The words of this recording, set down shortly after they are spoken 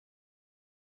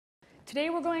Today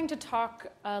we're going to talk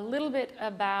a little bit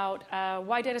about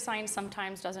why data science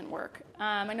sometimes doesn't work.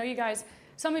 I know you guys,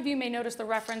 some of you may notice the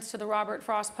reference to the Robert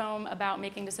Frost poem about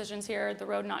making decisions here, The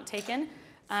Road Not Taken.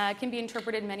 It can be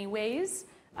interpreted many ways.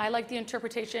 I like the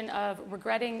interpretation of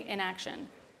regretting inaction.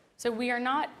 So we are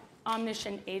not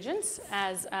omniscient agents,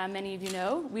 as many of you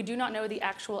know. We do not know the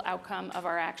actual outcome of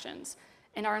our actions.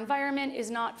 And our environment is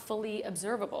not fully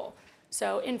observable.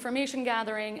 So information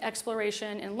gathering,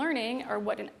 exploration, and learning are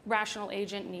what a rational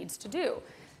agent needs to do.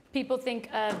 People think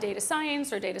of data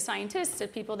science or data scientists as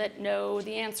people that know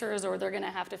the answers or they're going to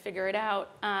have to figure it out.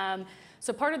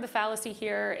 So part of the fallacy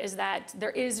here is that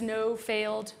there is no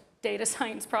failed data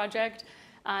science project.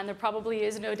 And there probably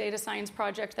is no data science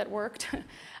project that worked.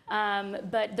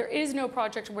 But there is no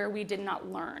project where we did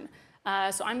not learn.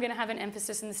 So I'm going to have an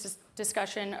emphasis in this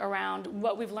discussion around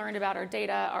what we've learned about our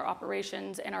data, our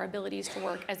operations, and our abilities to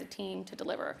work as a team to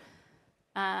deliver.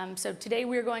 So today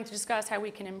we're going to discuss how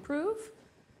we can improve.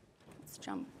 Let's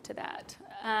jump to that.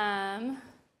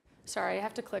 Sorry, I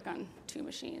have to click on two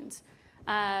machines.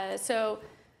 So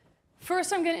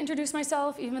first I'm going to introduce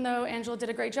myself, even though Angela did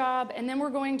a great job, and then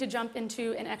we're going to jump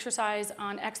into an exercise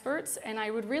on experts, and I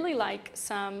would really like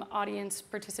some audience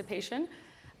participation.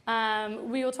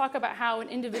 We will talk about how an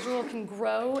individual can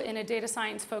grow in a data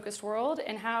science-focused world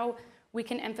and how we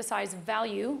can emphasize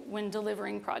value when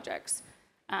delivering projects.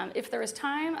 If there is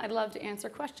time, I'd love to answer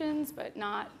questions, but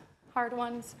not hard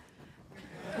ones.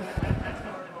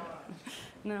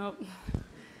 No.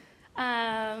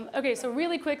 Okay, so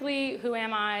really quickly, who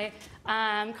am I?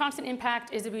 Constant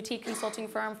Impact is a boutique consulting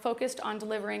firm focused on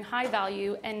delivering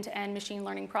high-value, end-to-end machine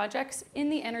learning projects in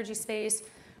the energy space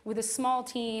with a small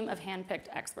team of hand-picked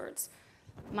experts.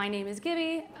 My name is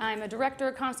Gibby. I'm a director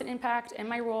at Constant Impact, and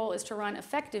my role is to run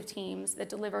effective teams that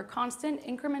deliver constant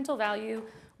incremental value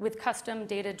with custom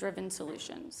data-driven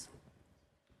solutions.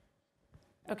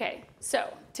 Okay,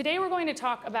 so today we're going to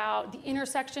talk about the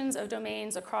intersections of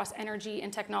domains across energy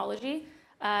and technology,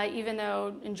 even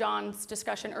though in John's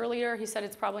discussion earlier, he said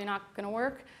it's probably not going to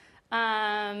work.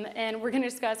 And we're going to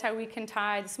discuss how we can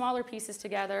tie the smaller pieces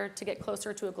together to get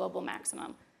closer to a global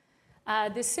maximum.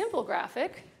 This simple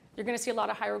graphic, you're going to see a lot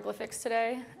of hieroglyphics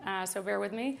today, so bear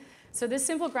with me. So this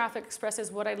simple graphic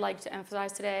expresses what I'd like to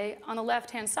emphasize today. On the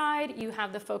left-hand side, you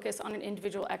have the focus on an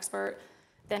individual expert.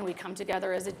 Then we come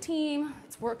together as a team.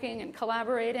 It's working and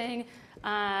collaborating.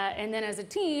 And then as a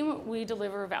team, we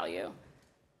deliver value,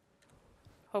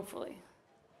 hopefully.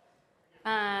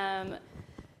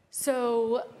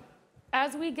 So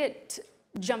as we get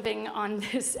jumping on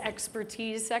this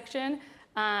expertise section,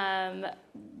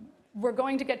 we're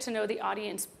going to get to know the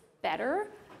audience better.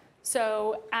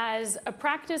 So as a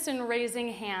practice in raising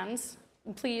hands,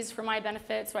 please, for my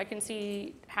benefit, so I can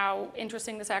see how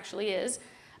interesting this actually is,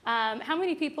 how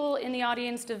many people in the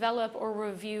audience develop or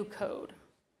review code?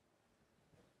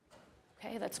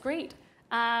 Okay, that's great.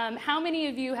 How many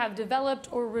of you have developed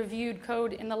or reviewed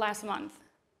code in the last month?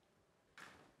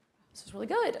 This is really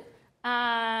good.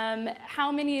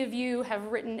 How many of you have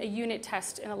written a unit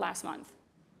test in the last month?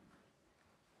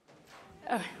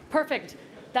 Oh, perfect.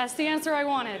 That's the answer I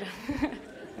wanted.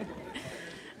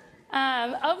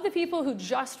 Of the people who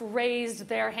just raised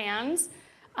their hands,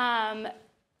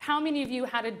 how many of you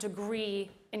had a degree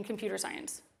in computer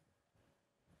science?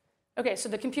 Okay, so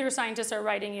the computer scientists are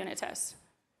writing unit tests.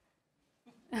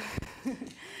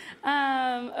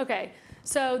 Okay,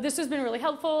 so this has been really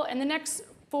helpful. And the next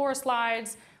 4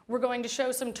 slides, we're going to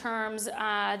show some terms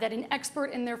that an expert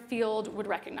in their field would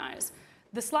recognize.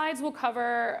 The slides will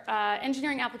cover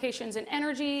engineering applications in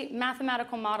energy,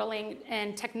 mathematical modeling,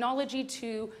 and technology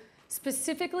to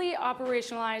specifically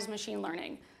operationalize machine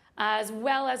learning, as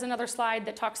well as another slide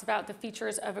that talks about the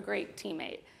features of a great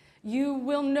teammate. You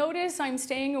will notice I'm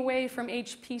staying away from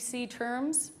HPC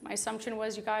terms. My assumption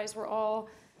was you guys were all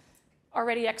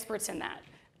already experts in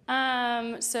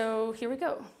that. So here we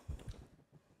go.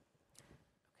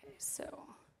 Okay, so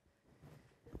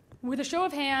with a show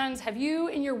of hands, have you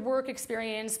in your work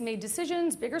experience made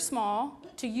decisions, big or small,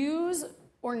 to use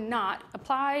or not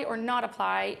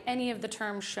apply any of the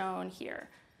terms shown here?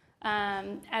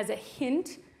 As a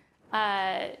hint,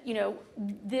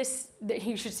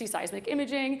 you should see seismic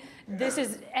imaging. This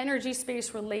is energy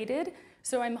space related.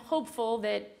 So I'm hopeful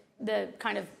that the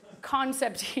kind of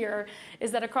concept here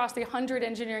is that across the 100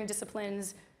 engineering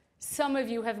disciplines, some of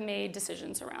you have made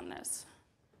decisions around this.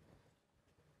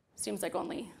 Seems like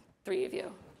only 3 of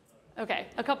you. Okay,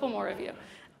 a couple more of you.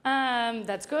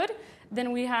 That's good.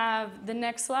 Then we have the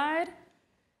next slide.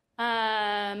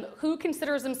 Who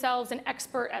considers themselves an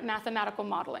expert at mathematical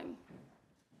modeling?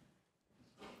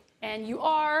 And you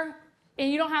are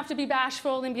And you don't have to be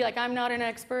bashful and be like, I'm not an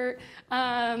expert.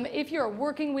 If you're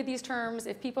working with these terms,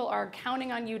 if people are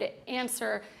counting on you to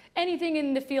answer anything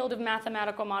in the field of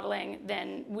mathematical modeling,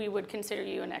 then we would consider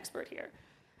you an expert here.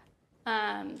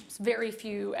 Very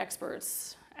few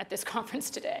experts at this conference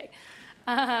today.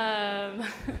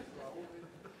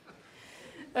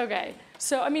 Okay,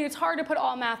 so I mean, it's hard to put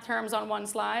all math terms on one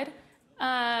slide.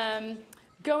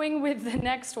 Going with the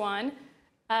next one,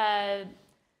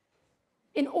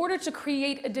 in order to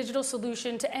create a digital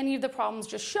solution to any of the problems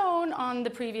just shown on the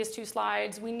previous two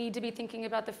slides, we need to be thinking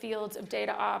about the fields of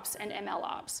data ops and ML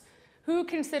ops. Who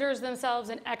considers themselves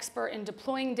an expert in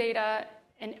deploying data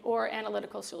or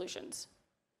analytical solutions?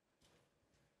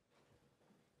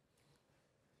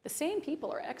 The same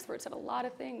people are experts at a lot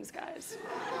of things, guys.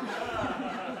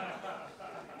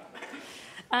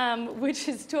 Which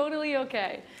is totally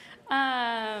okay. All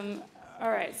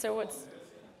right, so what's...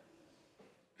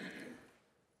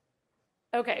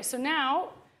 Okay, so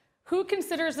now, who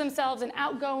considers themselves an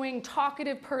outgoing,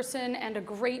 talkative person and a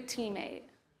great teammate?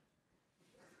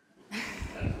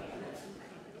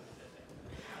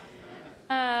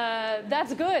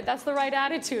 That's good. That's the right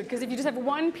attitude, because if you just have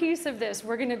one piece of this,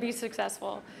 we're going to be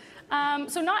successful.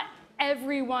 So not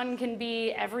everyone can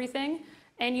be everything,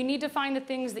 and you need to find the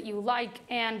things that you like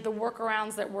and the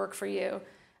workarounds that work for you.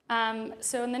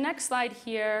 So in the next slide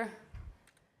here,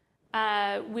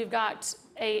 we've got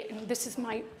this is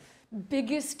my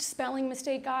biggest spelling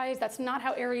mistake, guys. That's not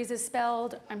how Aries is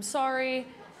spelled. I'm sorry.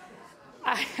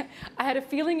 I had a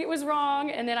feeling it was wrong,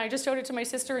 and then I just showed it to my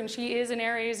sister, and she is an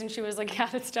Aries, and she was like, yeah,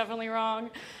 that's definitely wrong.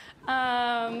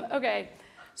 Okay,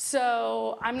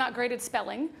 so I'm not great at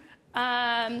spelling.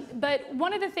 But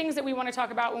one of the things that we want to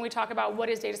talk about when we talk about what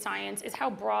is data science is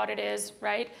how broad it is,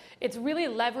 right? It's really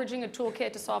leveraging a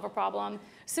toolkit to solve a problem.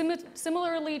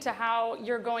 Similarly to how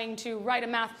you're going to write a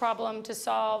math problem to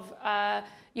solve a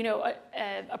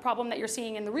problem that you're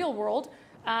seeing in the real world.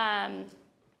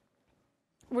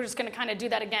 We're just going to kind of do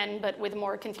that again, but with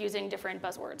more confusing, different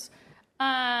buzzwords.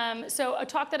 So a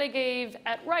talk that I gave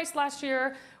at Rice last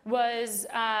year was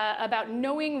about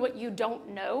knowing what you don't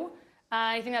know.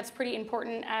 I think that's pretty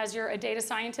important as you're a data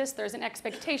scientist. There's an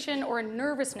expectation or a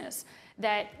nervousness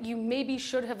that you maybe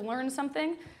should have learned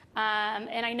something.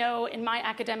 And I know in my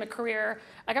academic career,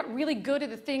 I got really good at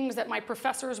the things that my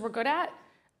professors were good at.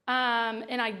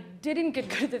 And I didn't get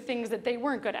good at the things that they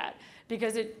weren't good at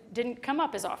because it didn't come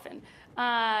up as often.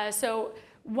 So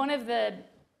one of the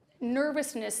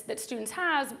nervousness that students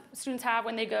have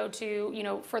when they go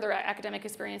to further academic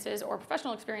experiences or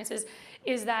professional experiences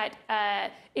is that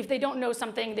if they don't know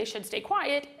something, they should stay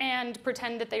quiet and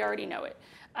pretend that they already know it.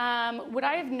 What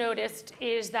I have noticed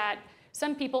is that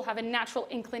some people have a natural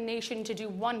inclination to do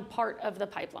one part of the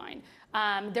pipeline.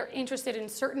 They're interested in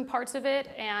certain parts of it,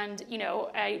 and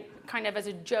I kind of as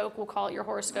a joke will call it your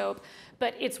horoscope,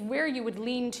 but it's where you would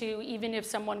lean to even if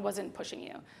someone wasn't pushing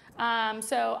you.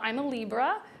 So I'm a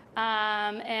Libra,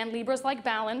 and Libras like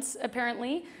balance,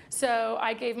 apparently. So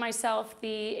I gave myself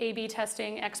the A/B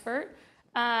testing expert.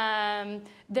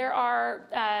 There are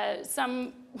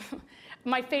some,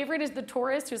 my favorite is the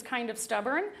Taurus, who's kind of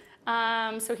stubborn.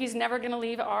 So he's never going to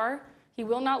leave R. He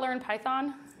will not learn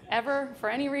Python ever for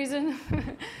any reason.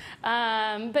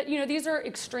 But these are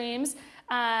extremes.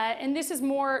 And this is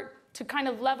more to kind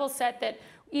of level set that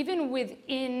even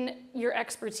within your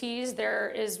expertise, there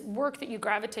is work that you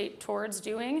gravitate towards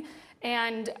doing.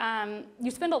 And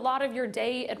you spend a lot of your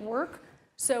day at work.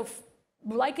 So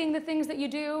liking the things that you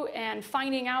do and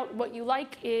finding out what you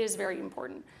like is very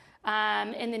important.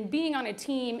 And then being on a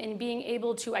team and being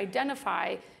able to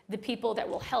identify the people that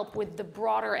will help with the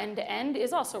broader end-to-end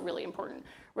is also really important,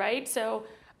 right? So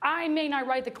I may not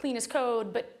write the cleanest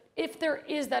code, but if there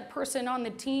is that person on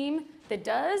the team that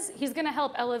does, he's going to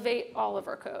help elevate all of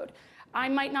our code. I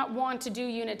might not want to do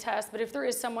unit tests, but if there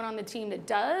is someone on the team that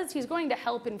does, he's going to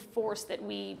help enforce that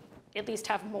we at least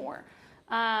have more.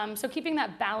 So keeping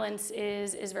that balance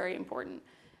is very important.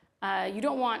 You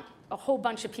don't want a whole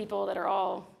bunch of people that are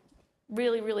all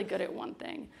really, really good at one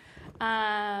thing.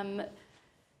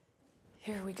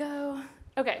 Here we go.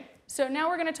 Okay, so now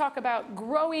we're going to talk about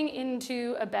growing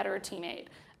into a better teammate.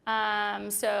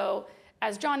 So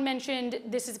as John mentioned,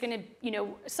 this is going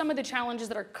to, some of the challenges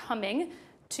that are coming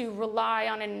to rely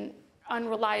on an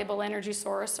unreliable energy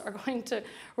source are going to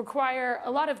require a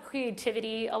lot of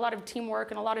creativity, a lot of teamwork,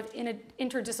 and a lot of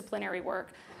interdisciplinary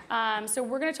work. So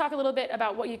we're going to talk a little bit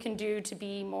about what you can do to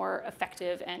be more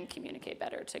effective and communicate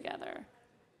better together.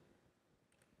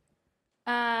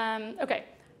 Okay,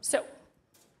 so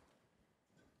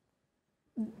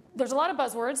there's a lot of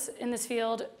buzzwords in this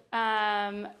field.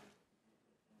 Sorry,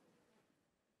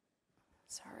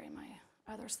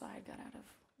 other slide got out of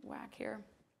whack here.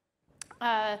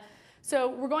 So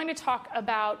we're going to talk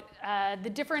about the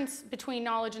difference between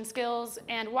knowledge and skills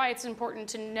and why it's important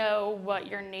to know what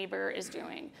your neighbor is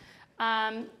doing.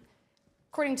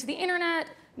 According to the internet,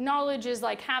 knowledge is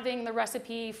like having the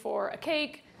recipe for a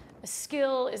cake. A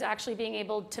skill is actually being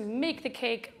able to make the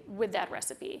cake with that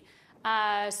recipe.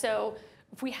 So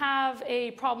if we have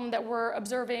a problem that we're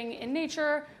observing in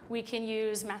nature, we can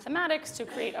use mathematics to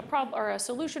create a problem or a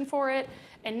solution for it.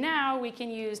 And now we can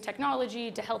use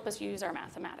technology to help us use our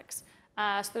mathematics.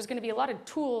 So there's going to be a lot of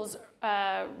tools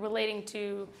relating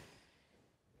to,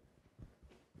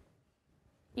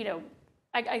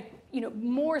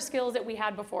 more skills that we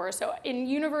had before. So in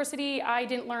university, I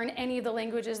didn't learn any of the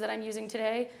languages that I'm using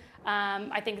today.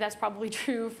 I think that's probably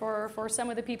true for some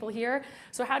of the people here.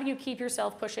 So how do you keep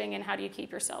yourself pushing and how do you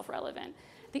keep yourself relevant?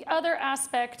 The other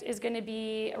aspect is going to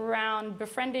be around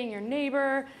befriending your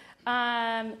neighbor.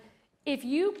 If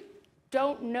you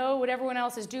don't know what everyone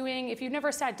else is doing, if you've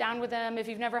never sat down with them, if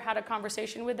you've never had a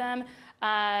conversation with them,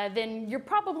 then you're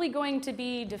probably going to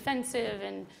be defensive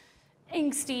and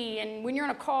angsty, and when you're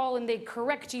on a call and they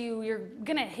correct you, you're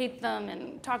gonna hate them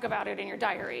and talk about it in your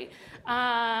diary.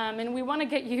 And we wanna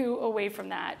get you away from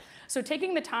that. So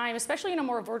taking the time, especially in a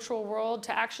more virtual world,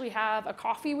 to actually have a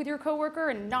coffee with your coworker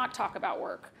and not talk about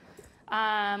work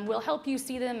will help you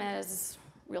see them as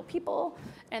real people,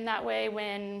 and that way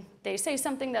when they say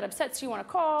something that upsets you on a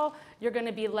call, you're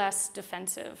gonna be less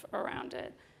defensive around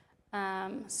it.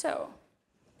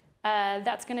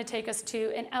 That's going to take us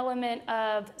to an element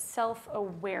of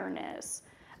self-awareness.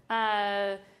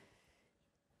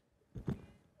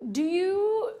 Do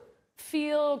you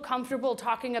feel comfortable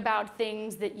talking about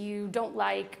things that you don't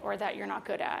like or that you're not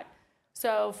good at?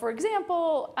 So for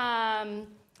example, I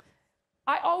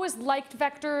always liked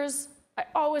vectors, I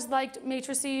always liked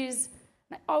matrices,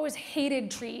 and I always hated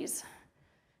trees.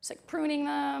 Just like pruning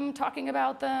them, talking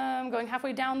about them, going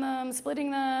halfway down them,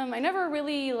 splitting them. I never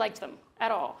really liked them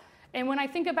at all. And when I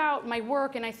think about my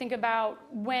work and I think about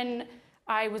when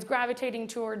I was gravitating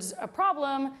towards a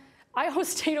problem, I always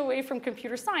stayed away from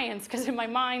computer science because in my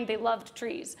mind they loved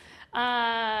trees.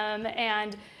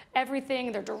 And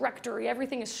everything, their directory,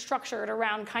 everything is structured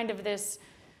around kind of this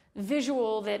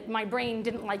visual that my brain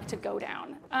didn't like to go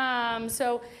down.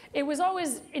 So it was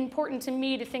always important to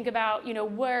me to think about,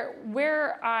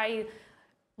 where I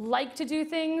like to do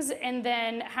things and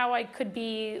then how I could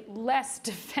be less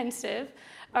defensive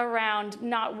around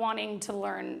not wanting to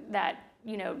learn that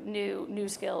new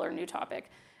skill or new topic.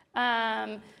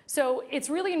 So it's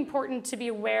really important to be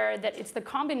aware that it's the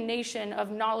combination of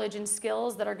knowledge and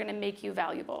skills that are going to make you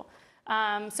valuable.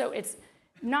 So it's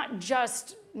not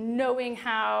just knowing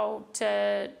how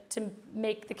to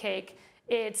make the cake,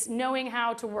 it's knowing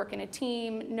how to work in a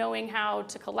team, knowing how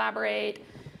to collaborate,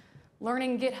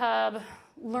 learning GitHub,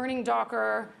 learning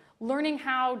Docker, learning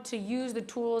how to use the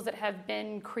tools that have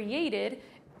been created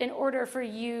in order for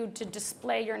you to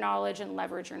display your knowledge and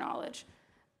leverage your knowledge.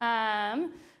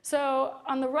 So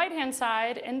on the right-hand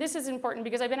side, and this is important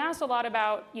because I've been asked a lot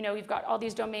about, we've got all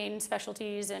these domain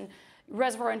specialties and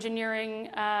reservoir engineering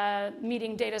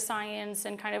meeting data science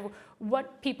and kind of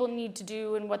what people need to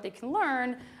do and what they can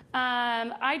learn.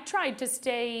 I try to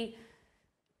stay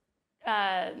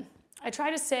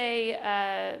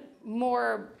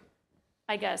more,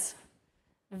 I guess,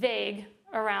 vague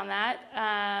around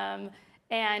that.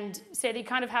 And say that you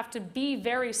kind of have to be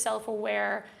very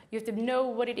self-aware. You have to know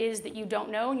what it is that you don't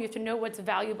know, and you have to know what's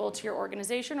valuable to your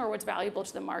organization or what's valuable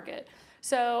to the market.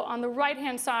 So on the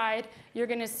right-hand side, you're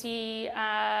going to see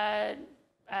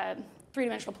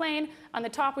three-dimensional plane. On the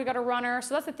top, we've got a runner.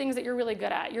 So that's the things that you're really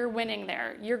good at. You're winning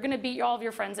there. You're going to beat all of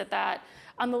your friends at that.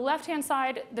 On the left-hand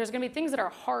side, there's going to be things that are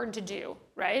hard to do,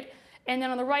 right? And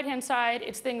then on the right-hand side,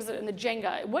 it's things that in the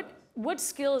Jenga. What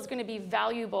skill is going to be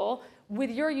valuable with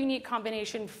your unique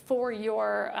combination for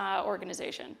your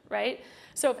organization, right?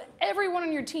 So if everyone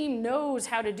on your team knows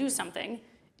how to do something,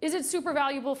 is it super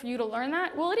valuable for you to learn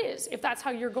that? Well, it is, if that's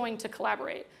how you're going to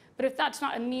collaborate. But if that's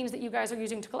not a means that you guys are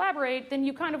using to collaborate, then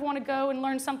you kind of want to go and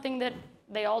learn something that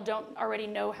they all don't already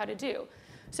know how to do.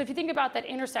 So if you think about that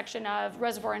intersection of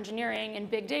reservoir engineering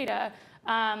and big data,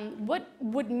 what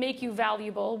would make you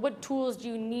valuable? What tools do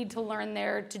you need to learn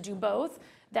there to do both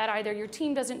that either your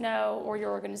team doesn't know or your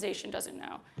organization doesn't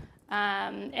know?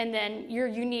 And then your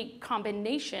unique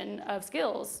combination of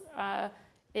skills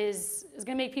is going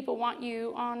to make people want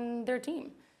you on their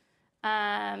team.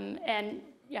 And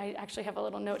I actually have a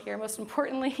little note here. Most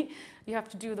importantly, you have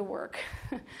to do the work.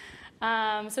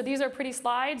 So these are pretty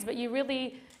slides, but you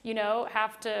really,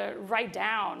 have to write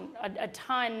down a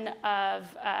ton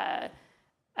of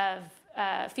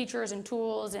features and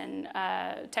tools and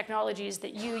technologies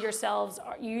that you yourself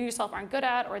aren't good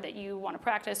at, or that you want to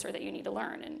practice, or that you need to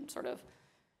learn, and sort of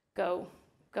go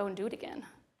and do it again.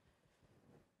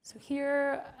 So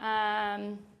here,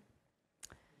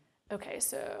 okay,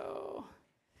 so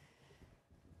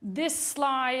this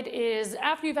slide is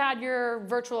after you've had your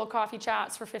virtual coffee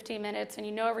chats for 15 minutes and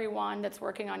you know everyone that's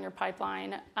working on your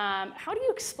pipeline, how do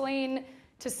you explain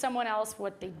to someone else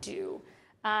what they do?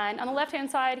 And on the left-hand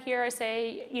side here, I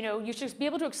say, you should be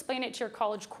able to explain it to your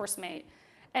college course mate.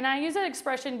 And I use that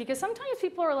expression because sometimes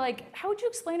people are like, how would you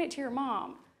explain it to your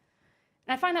mom?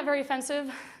 And I find that very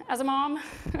offensive as a mom.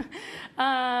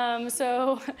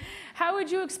 So how would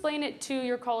you explain it to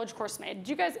your college course mate? Did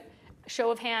you guys,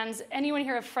 show of hands, anyone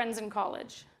here have friends in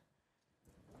college?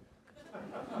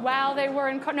 While they were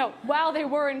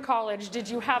in college, did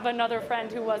you have another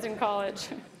friend who was in college?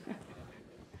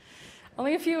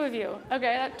 Only a few of you.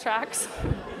 Okay, that tracks.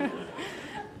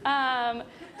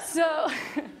 So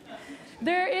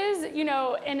there is,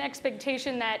 an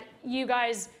expectation that you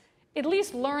guys at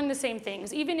least learn the same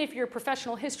things. Even if your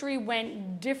professional history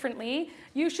went differently,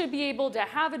 you should be able to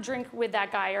have a drink with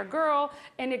that guy or girl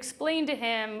and explain to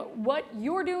him what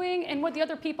you're doing and what the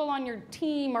other people on your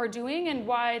team are doing and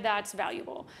why that's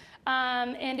valuable.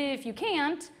 And if you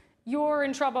can't, you're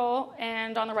in trouble,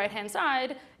 and on the right-hand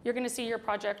side, you're gonna see your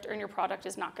project or your product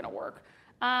is not gonna work.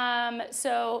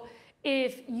 So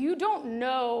if you don't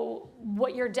know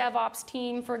what your DevOps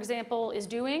team, for example, is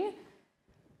doing,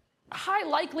 high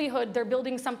likelihood they're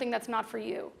building something that's not for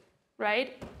you,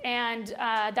 right? And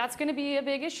that's gonna be a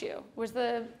big issue.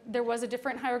 There was a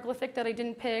different hieroglyphic that I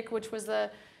didn't pick, which was the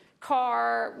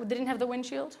car that didn't have the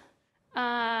windshield.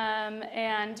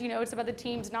 And it's about the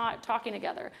teams not talking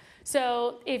together.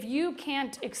 So if you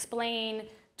can't explain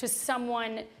to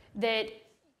someone that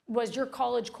was your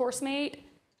college course mate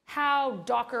how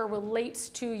Docker relates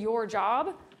to your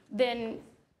job, then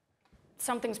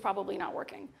something's probably not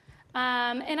working.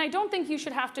 And I don't think you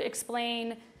should have to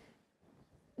explain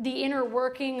the inner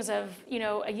workings of a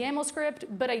YAML script,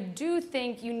 but I do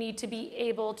think you need to be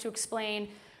able to explain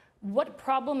what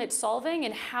problem it's solving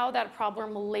and how that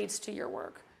problem relates to your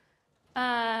work.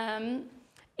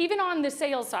 Even on the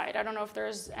sales side, I don't know if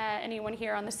there's anyone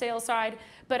here on the sales side,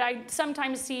 but I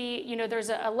sometimes see there's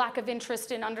a lack of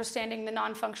interest in understanding the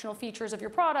non-functional features of your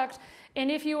product. And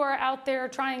if you are out there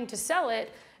trying to sell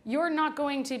it, you're not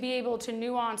going to be able to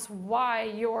nuance why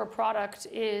your product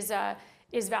is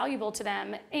valuable to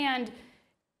them. And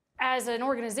as an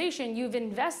organization, you've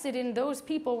invested in those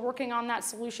people working on that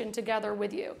solution together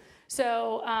with you.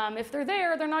 So if they're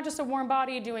there, they're not just a warm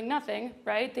body doing nothing,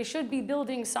 right? They should be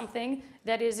building something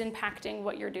that is impacting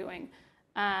what you're doing.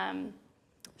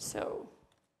 So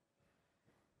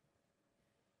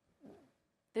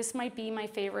this might be my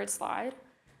favorite slide.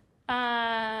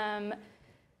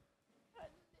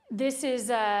 This is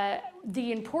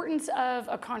the importance of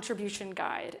a contribution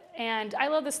guide. And I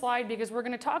love this slide because we're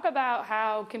going to talk about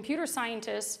how computer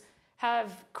scientists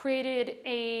have created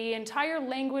an entire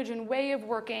language and way of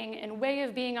working and way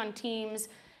of being on teams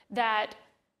that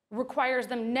requires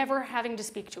them never having to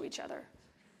speak to each other.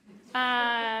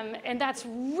 And that's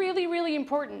really, really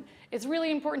important. It's really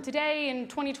important today in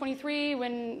 2023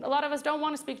 when a lot of us don't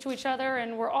want to speak to each other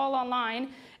and we're all online.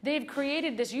 They've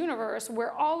created this universe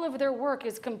where all of their work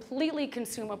is completely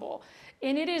consumable.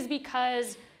 And it is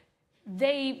because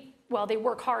they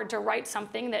work hard to write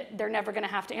something that they're never going to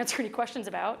have to answer any questions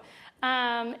about.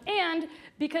 And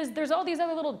because there's all these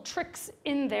other little tricks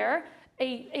in there,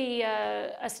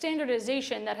 a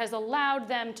standardization that has allowed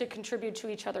them to contribute to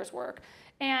each other's work.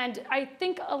 And I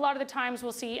think a lot of the times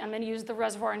we'll see, I'm going to use the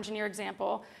reservoir engineer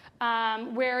example,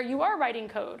 where you are writing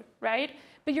code, right?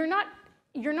 But you're not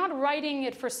writing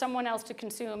it for someone else to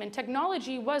consume. And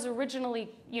technology was originally,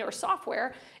 or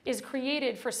software is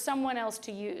created for someone else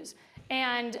to use.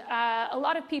 And a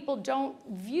lot of people don't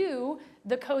view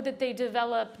the code that they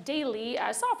develop daily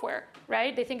as software,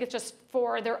 right? They think it's just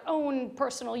for their own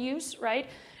personal use, right?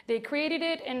 They created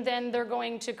it, and then they're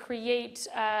going to create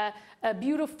a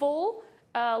beautiful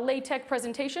LaTeX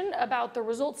presentation about the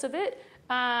results of it,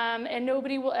 and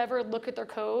nobody will ever look at their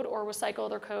code or recycle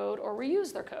their code or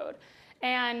reuse their code.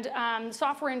 And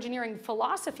software engineering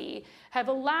philosophy have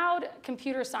allowed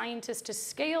computer scientists to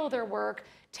scale their work,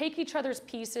 take each other's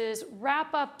pieces,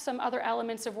 wrap up some other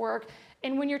elements of work.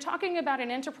 And when you're talking about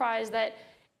an enterprise that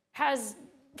has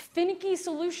finicky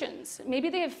solutions, maybe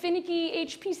they have finicky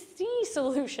HPC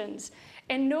solutions,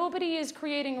 and nobody is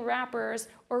creating wrappers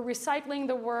or recycling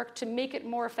the work to make it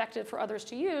more effective for others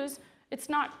to use, it's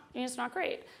not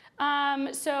great.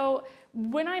 So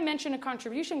when I mention a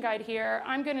contribution guide here,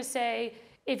 I'm going to say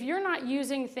If you're not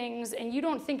using things and you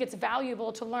don't think it's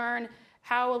valuable to learn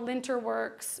how a linter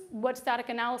works, what static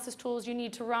analysis tools you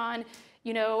need to run,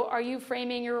 are you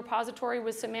framing your repository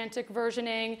with semantic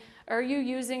versioning? Are you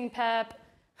using PEP?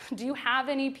 Do you have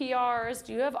any PRs?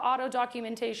 Do you have auto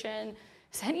documentation?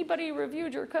 Has anybody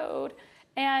reviewed your code?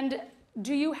 And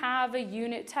do you have a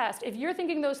unit test? If you're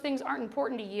thinking those things aren't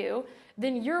important to you,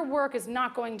 then your work is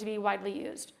not going to be widely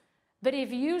used. But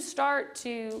if you start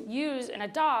to use and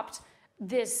adopt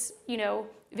this,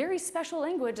 very special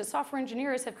language that software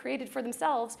engineers have created for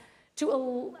themselves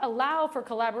to allow for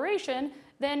collaboration,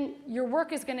 then your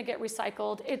work is going to get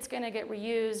recycled, it's going to get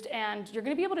reused, and you're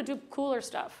going to be able to do cooler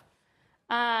stuff.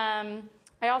 I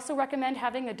also recommend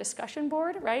having a discussion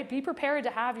board, right? Be prepared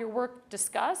to have your work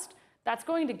discussed. That's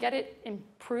going to get it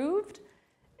improved.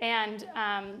 And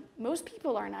most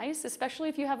people are nice, especially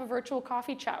if you have a virtual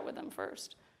coffee chat with them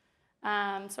first.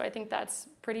 So I think that's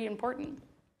pretty important.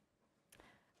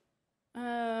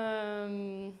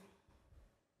 And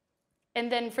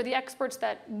then for the experts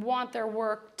that want their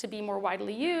work to be more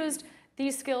widely used,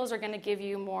 these skills are going to give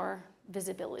you more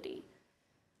visibility.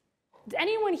 Did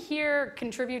anyone here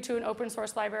contribute to an open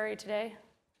source library today?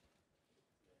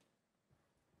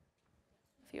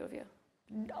 A few of you.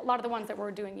 A lot of the ones that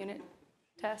were doing unit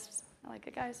tests. I like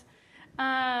it, guys.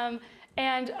 And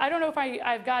I don't know if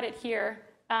I've got it here,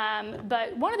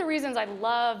 but one of the reasons I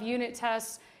love unit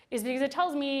tests is because it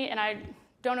tells me, and I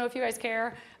don't know if you guys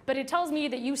care, but it tells me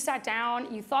that you sat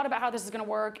down, you thought about how this is going to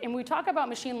work, and we talk about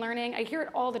machine learning. I hear it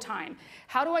all the time.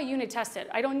 How do I unit test it?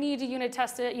 I don't need to unit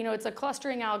test it. It's a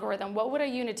clustering algorithm. What would I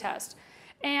unit test?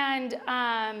 And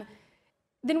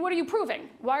then what are you proving?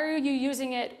 Why are you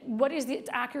using it? What is its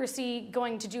accuracy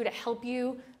going to do to help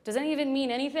you? Does it even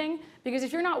mean anything? Because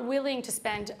if you're not willing to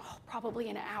spend probably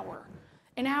an hour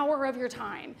of your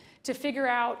time to figure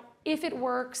out if it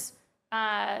works,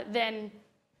 then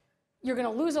you're going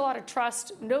to lose a lot of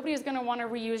trust. Nobody's going to want to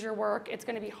reuse your work. It's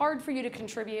going to be hard for you to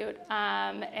contribute.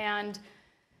 And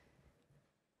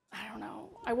I don't know,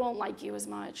 I won't like you as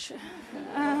much.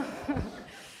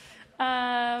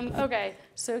 Okay,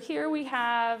 so here we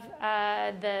have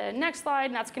the next slide,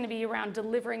 and that's going to be around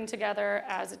delivering together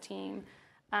as a team.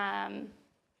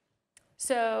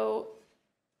 So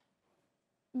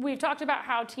we've talked about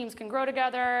how teams can grow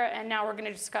together, and now we're going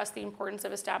to discuss the importance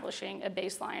of establishing a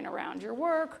baseline around your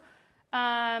work.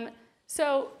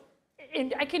 So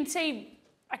I can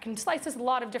slice this a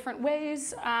lot of different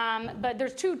ways, but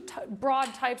there's two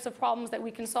broad types of problems that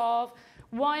we can solve.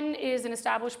 One is an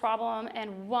established problem,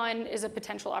 and one is a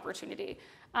potential opportunity.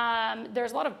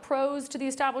 There's a lot of pros to the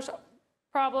established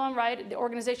problem, right? The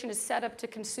organization is set up to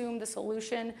consume the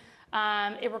solution.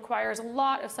 It requires a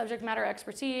lot of subject matter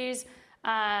expertise.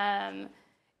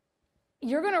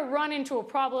 You're going to run into a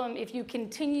problem if you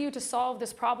continue to solve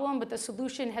this problem, but the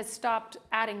solution has stopped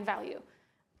adding value.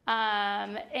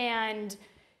 And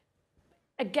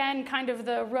again, kind of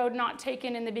the road not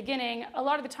taken in the beginning, a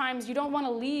lot of the times you don't want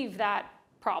to leave that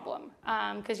problem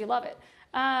because you love it.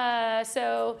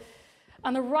 So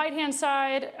on the right-hand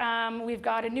side, we've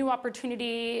got a new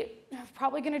opportunity.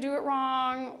 Probably going to do it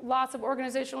wrong. Lots of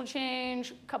organizational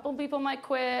change. A couple people might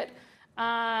quit.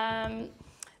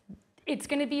 It's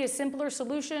going to be a simpler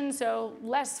solution, so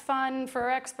less fun for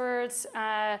experts.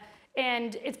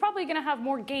 And it's probably going to have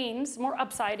more gains, more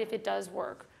upside if it does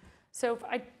work. So if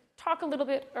I talk a little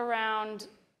bit around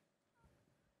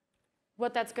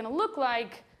what that's going to look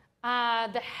like,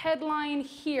 the headline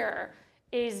here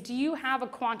is, do you have a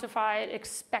quantified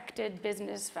expected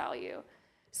business value?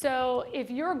 So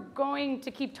if you're going to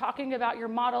keep talking about your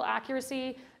model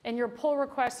accuracy and your pull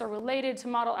requests are related to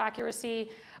model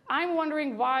accuracy, I'm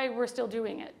wondering why we're still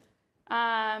doing it.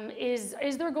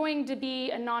 Is there going to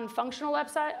be a non-functional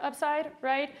upside,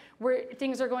 right? Where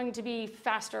things are going to be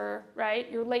faster,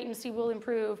 right? Your latency will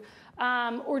improve.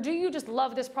 Or do you just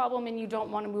love this problem and you don't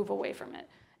want to move away from it?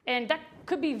 And that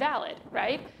could be valid,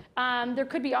 right? There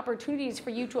could be opportunities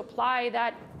for you to apply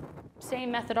that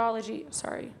same methodology,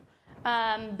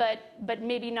 but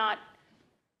maybe not,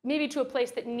 maybe to a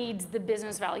place that needs the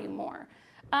business value more.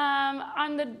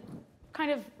 On the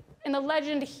kind of, in the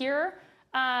legend here,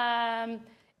 in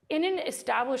an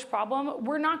established problem,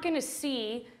 we're not going to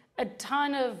see a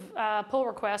ton of pull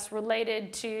requests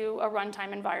related to a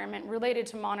runtime environment, related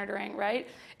to monitoring, right?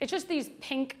 It's just these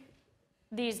pink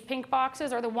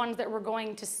boxes are the ones that we're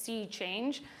going to see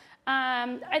change.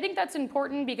 I think that's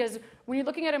important because when you're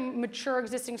looking at a mature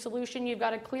existing solution, you've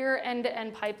got a clear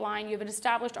end-to-end pipeline, you have an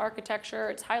established architecture,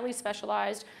 it's highly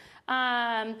specialized.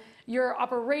 Your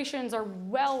operations are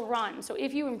well run. So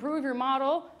if you improve your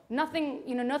model,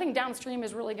 nothing downstream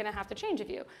is really going to have to change of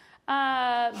you.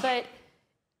 But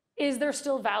is there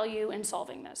still value in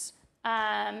solving this?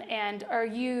 And are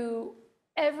you,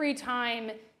 every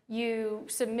time you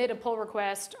submit a pull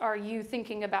request, are you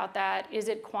thinking about that? Is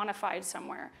it quantified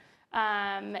somewhere?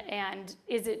 And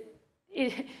is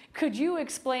could you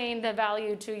explain the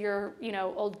value to your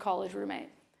old college roommate?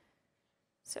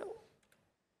 So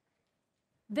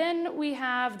then we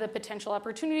have the potential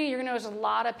opportunity. You're gonna notice a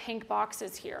lot of pink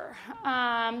boxes here.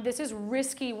 This is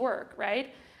risky work,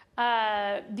 right?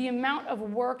 The amount of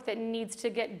work that needs to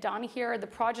get done here, the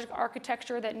project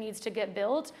architecture that needs to get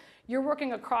built, you're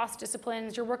working across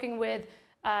disciplines, you're working with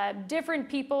different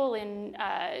people in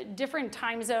different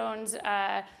time zones.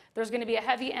 There's going to be a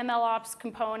heavy MLOps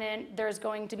component. There's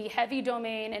going to be heavy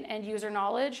domain and end user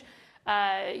knowledge.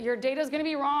 Your data is going to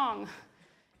be wrong.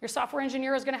 Your software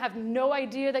engineer is going to have no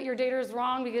idea that your data is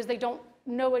wrong because they don't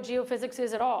know what geophysics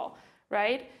is at all,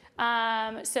 right?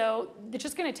 So it's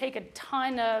just going to take a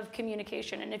ton of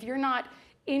communication. And if you're not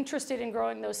interested in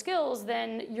growing those skills,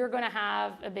 then you're going to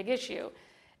have a big issue.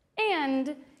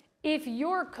 And if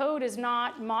your code is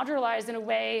not modularized in a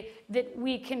way that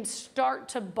we can start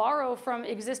to borrow from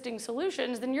existing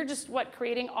solutions, then you're just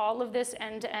creating all of this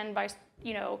end to end by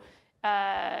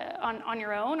on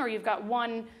your own, or you've got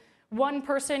one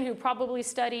person who probably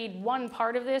studied one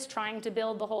part of this trying to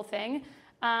build the whole thing.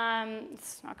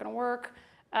 It's not going to work,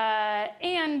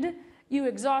 and you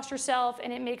exhaust yourself,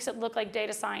 and it makes it look like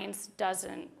data science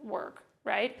doesn't work,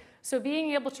 right? So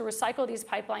being able to recycle these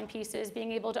pipeline pieces,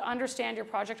 being able to understand your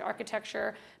project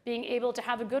architecture, being able to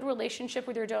have a good relationship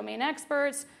with your domain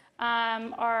experts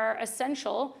are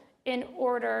essential in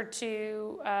order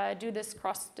to do this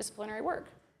cross-disciplinary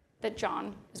work that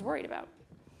John is worried about.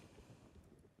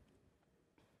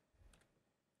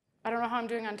 I don't know how I'm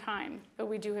doing on time, but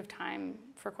we do have time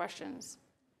for questions.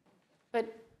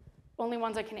 But only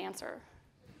ones I can answer.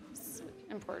 It's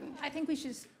important. I think we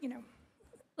should,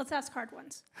 let's ask hard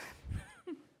ones.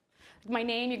 My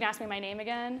name, you can ask me my name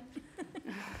again.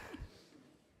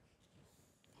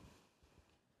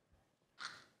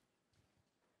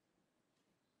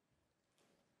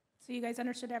 So you guys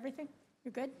understood everything?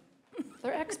 You're good?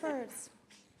 They're experts.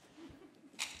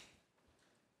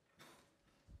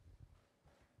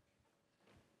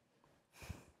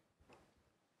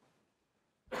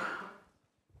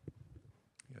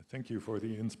 Thank you for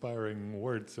the inspiring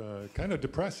words. Kind of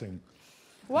depressing.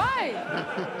 Why?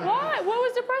 Why? What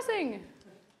was depressing?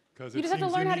 Because you just have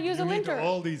to learn how to use a linter.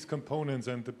 All these components,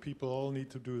 and the people all need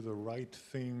to do the right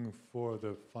thing for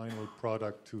the final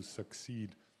product to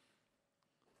succeed.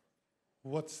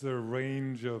 What's the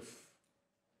range of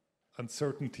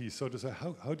uncertainty? So to say,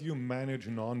 how do you manage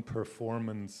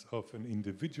non-performance of an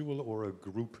individual or a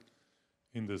group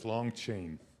in this long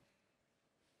chain?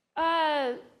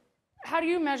 How do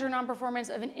you measure non-performance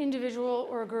of an individual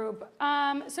or a group?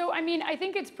 So, I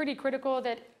think it's pretty critical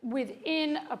that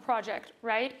within a project,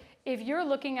 right? If you're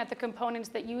looking at the components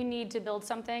that you need to build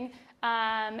something,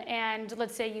 and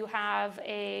let's say you have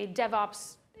a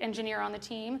DevOps engineer on the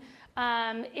team,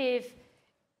 if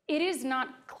it is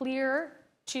not clear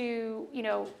to,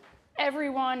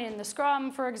 everyone in the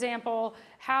Scrum, for example,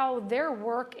 how their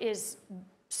work is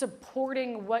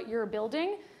supporting what you're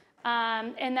building,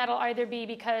 and that'll either be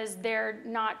because they're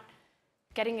not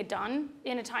getting it done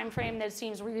in a time frame that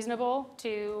seems reasonable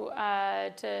to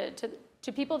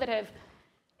people that have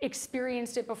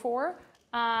experienced it before,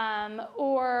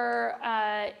 or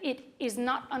it is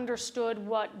not understood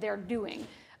what they're doing.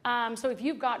 So if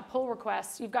you've got pull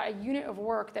requests, you've got a unit of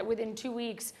work that within 2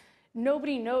 weeks,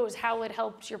 nobody knows how it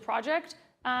helped your project,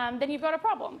 then you've got a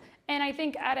problem. And I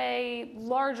think at a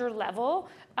larger level,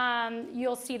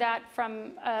 you'll see that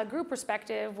from a group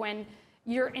perspective when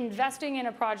you're investing in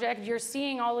a project, you're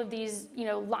seeing all of these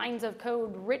lines of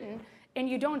code written, and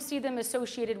you don't see them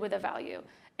associated with a value.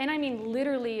 And I mean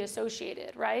literally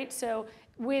associated, right? So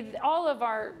with all of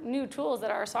our new tools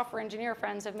that our software engineer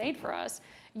friends have made for us,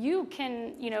 you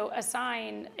can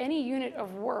assign any unit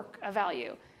of work a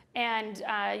value. And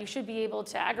you should be able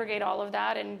to aggregate all of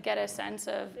that and get a sense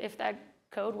of if that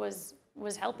code was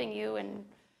helping you and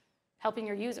helping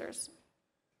your users.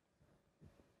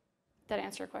 Did that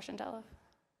answer your question, Delph?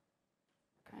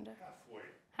 Kind of. Halfway.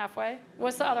 Halfway?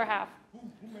 What's the other half?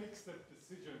 Who makes that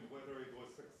decision whether it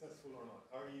was successful or not?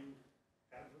 Are you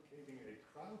advocating a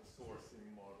crowdsourcing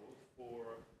model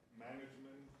for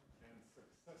management and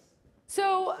success?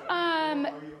 So, are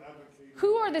you advocating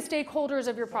who are the stakeholders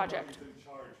of your project? In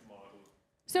charge model?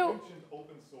 So, you mentioned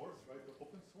open source, right? The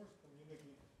open source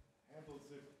community handles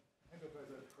it kind of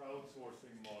as a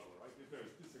crowdsourcing model, right? If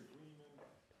there's disagreement,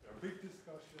 there are big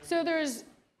discussions. So there's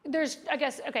I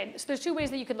guess, okay, so there's two ways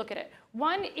that you could look at it.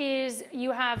 One is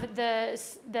you have the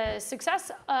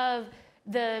success of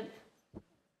the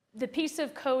piece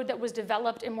of code that was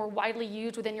developed and more widely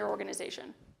used within your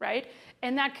organization, right?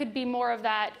 And that could be more of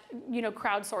that,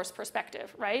 crowdsourced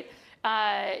perspective, right?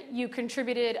 You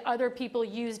contributed, other people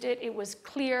used it, it was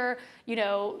clear,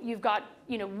 you've got,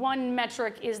 one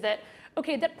metric is that,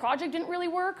 okay, that project didn't really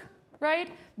work,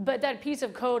 right? But that piece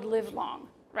of code lived long,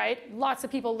 right? Lots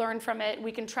of people learned from it.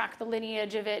 We can track the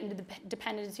lineage of it and the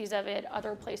dependencies of it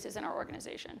other places in our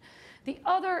organization. The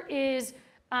other is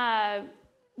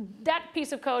that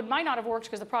piece of code might not have worked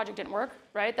because the project didn't work,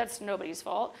 right? That's nobody's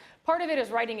fault. Part of it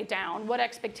is writing it down. What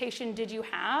expectation did you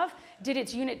have? Did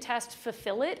its unit test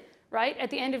fulfill it, right? At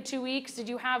the end of 2 weeks, did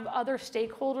you have other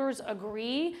stakeholders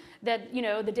agree that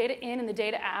the data in and the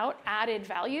data out added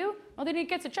value? Well, then it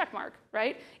gets a check mark,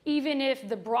 right? Even if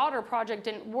the broader project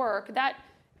didn't work, that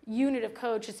unit of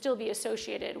code should still be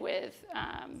associated with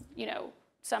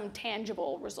some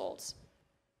tangible results.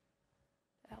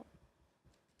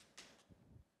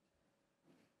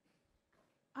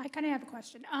 I kind of have a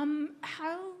question.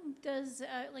 How does,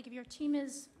 if your team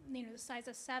is, the size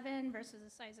of 7 versus the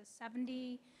size of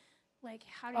 70,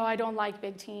 how do you... Oh, I don't like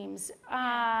big teams.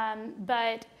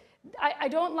 But I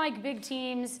don't like big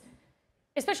teams,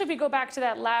 especially if you go back to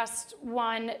that last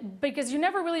one, because you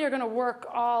never really are going to work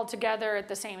all together at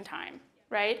the same time,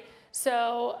 right?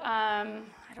 So I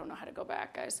don't know how to go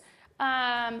back, guys.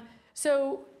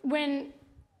 So when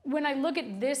I look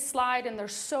at this slide and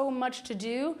there's so much to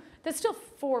do, that's still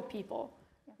 4 people,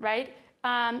 right?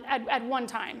 At one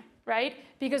time, right?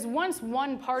 Because once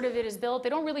one part of it is built, they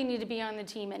don't really need to be on the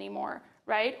team anymore,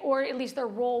 right? Or at least their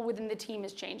role within the team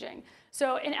is changing.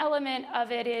 So an element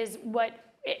of it is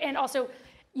and also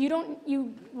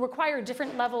you require a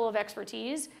different level of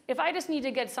expertise. If I just need to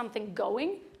get something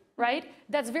going, right?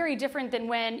 That's very different than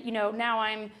when, now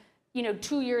I'm,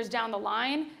 2 years down the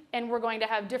line and we're going to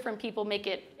have different people make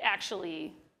it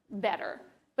actually better.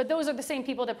 But those are the same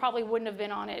people that probably wouldn't have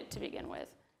been on it to begin with.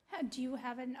 Do you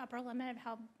have an upper limit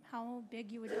of how big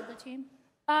you would build a team?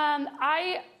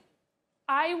 I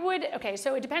would, okay,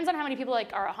 so it depends on how many people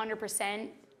are 100%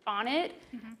 on it.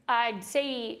 Mm-hmm. I'd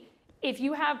say if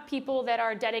you have people that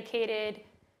are dedicated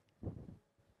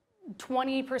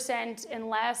 20% and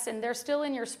less, and they're still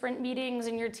in your sprint meetings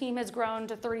and your team has grown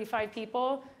to 35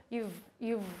 people,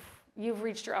 you've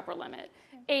reached your upper limit.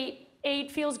 Yeah.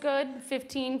 8 feels good,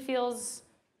 15 feels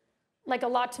like a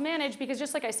lot to manage, because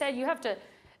just like I said, you have to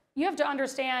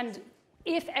understand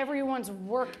if everyone's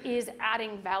work is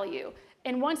adding value.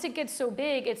 And once it gets so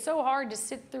big, it's so hard to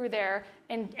sit through there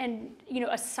and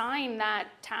assign that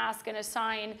task and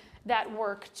assign that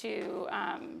work to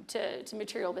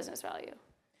material business value.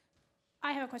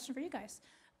 I have a question for you guys,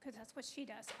 because that's what she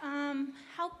does.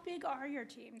 How big are your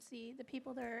teams, the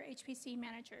people that are HPC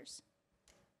managers?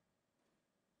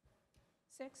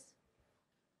 6?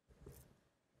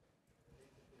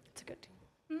 It's a good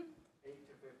team. 8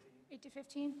 to 15. 8 to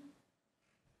 15?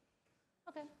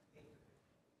 Okay.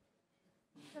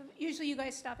 So usually you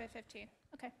guys stop at 15.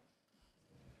 Okay.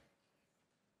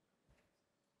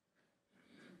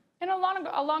 And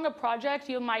along a project,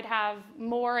 you might have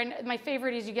more, and my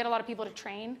favorite is you get a lot of people to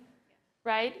train,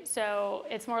 right? So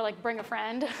it's more like bring a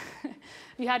friend.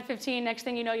 You had 15, next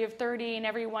thing you know, you have 30, and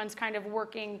everyone's kind of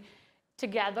working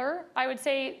together. I would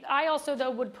say, I also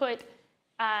though would put,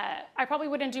 I probably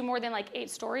wouldn't do more than 8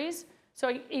 stories.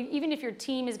 So even if your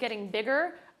team is getting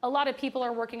bigger, a lot of people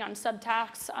are working on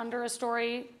subtasks under a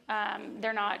story.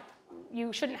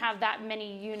 You shouldn't have that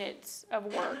many units of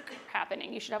work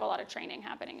happening. You should have a lot of training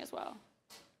happening as well.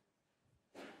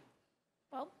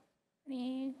 Well,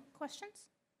 any questions?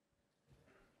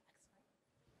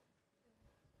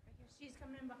 Excellent. She's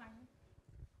coming in behind me.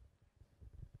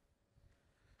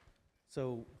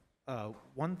 So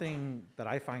one thing that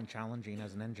I find challenging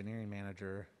as an engineering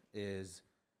manager is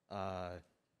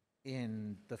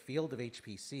in the field of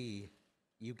HPC,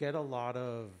 you get a lot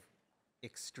of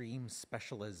extreme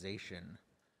specialization.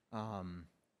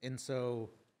 And so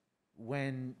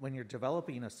when you're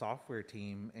developing a software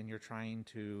team and you're trying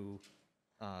to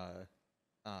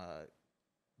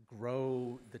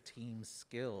grow the team's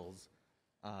skills,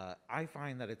 I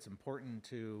find that it's important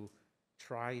to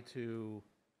try to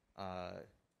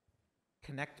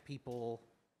connect people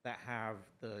that have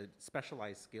the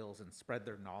specialized skills and spread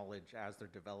their knowledge as they're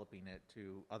developing it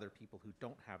to other people who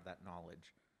don't have that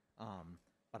knowledge.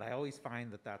 But I always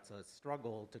find that that's a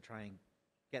struggle to try and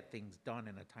get things done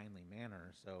in a timely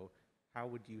manner. So how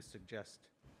would you suggest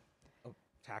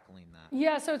tackling that?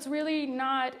 Yeah, so it's really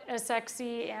not a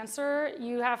sexy answer.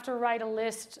 You have to write a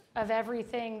list of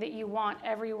everything that you want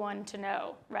everyone to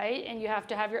know, right? And you have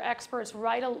to have your experts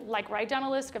write down a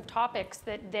list of topics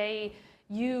that they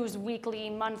use weekly,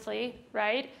 monthly,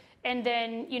 right? And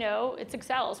then, it's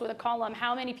Excel with a column,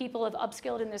 how many people have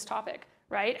upskilled in this topic,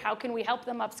 right? How can we help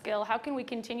them upskill? How can we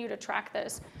continue to track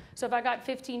this? So if I got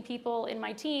 15 people in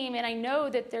my team and I know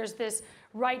that there's this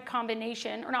right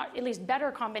combination, or not, at least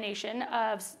better combination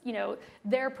of,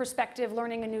 their perspective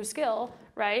learning a new skill,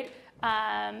 right?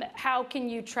 How can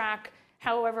you track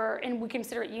however, and we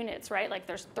consider it units, right? Like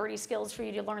there's 30 skills for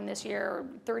you to learn this year, or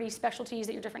 30 specialties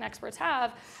that your different experts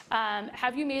have.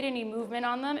 Have you made any movement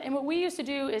on them? And what we used to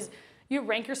do is you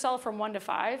rank yourself from 1 to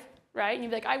 5, right? And you'd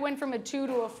be like, I went from a 2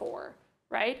 to a 4,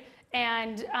 right?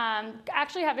 And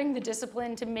actually having the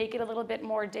discipline to make it a little bit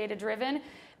more data-driven,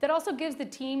 that also gives the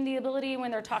team the ability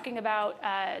when they're talking about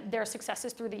their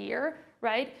successes through the year,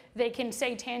 right? They can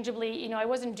say tangibly, I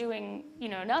wasn't doing,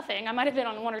 nothing. I might have been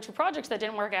on 1 or 2 projects that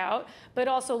didn't work out, but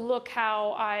also look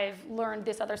how I've learned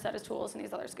this other set of tools and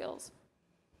these other skills.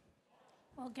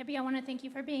 Well, Gibby, I want to thank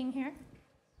you for being here.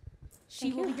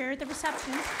 She will be here at the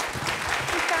reception.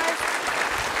 Thanks, guys.